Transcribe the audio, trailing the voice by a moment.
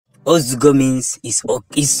Ozugo means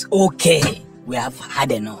it's okay. We have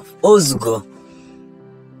had enough. Ozugo.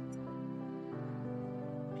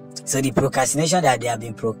 So the procrastination that they have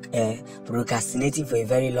been procrastinating for a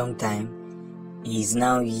very long time is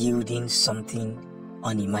now yielding something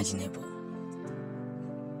unimaginable.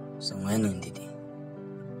 So when on the day,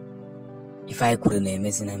 if I couldn't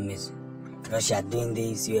imagine Russia doing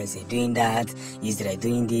this, USA doing that, Israel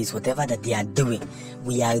doing this, whatever that they are doing,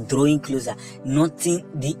 we are drawing closer. Nothing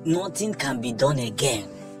can be done again.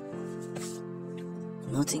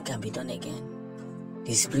 Nothing can be done again.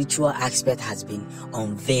 The spiritual aspect has been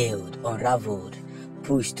unveiled, unraveled,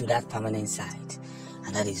 pushed to that permanent side.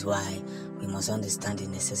 And that is why we must understand the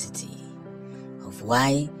necessity of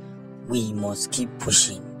why we must keep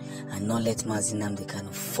pushing and not let Mazi Nnamdi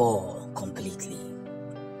Kanu fall completely.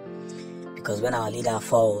 Because when our leader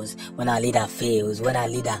falls, when our leader fails, when our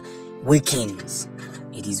leader weakens,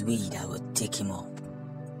 it is we that will take him up.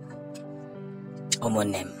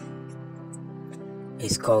 Omonem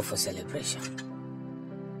is called for celebration.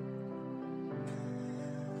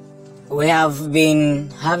 We have been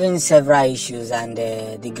having several issues, and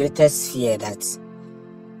the greatest fear that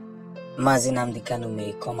Mazi Nnamdi Kanu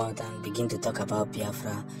may come out and begin to talk about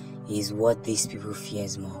Biafra is what these people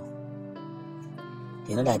fears more.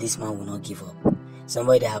 They know that this man will not give up.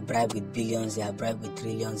 Somebody they have bribed with billions, they have bribed with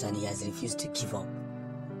trillions, and he has refused to give up.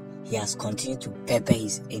 He has continued to pepper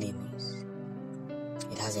his enemies.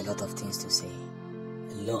 It has a lot of things to say.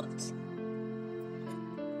 A lot.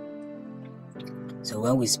 So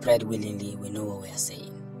when we spread willingly, we know what we are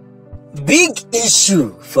saying. Big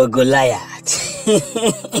issue for Goliath.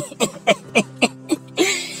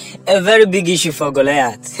 A very big issue for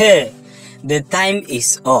Goliath. Hey, the time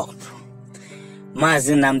is up.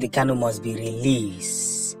 Mazi Nnamdi Kanu must be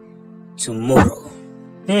released tomorrow.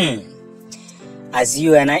 As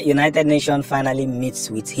United Nations finally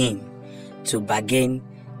meets with him to bargain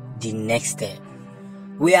the next step.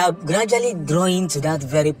 We are gradually drawing to that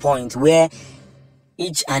very point where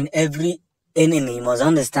each and every enemy must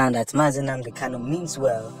understand that Mazi Nnamdi Kanu means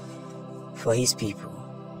well for his people.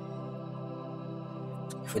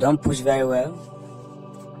 If we don't push very well,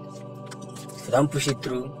 if we don't push it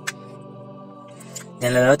through,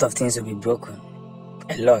 then a lot of things will be broken.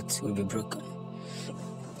 A lot will be broken.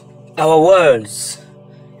 Our worlds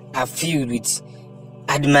are filled with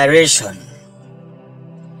admiration.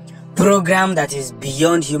 Program that is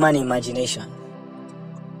beyond human imagination.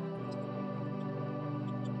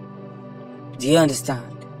 Do you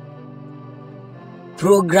understand?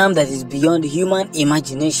 Program that is beyond human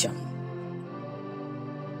imagination.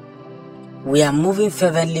 We are moving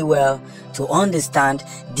fervently well to understand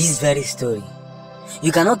this very story.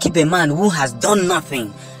 You cannot keep a man who has done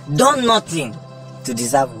nothing to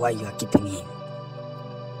deserve why you are keeping him.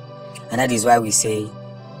 And that is why we say,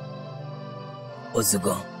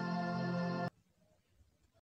 Ozugo.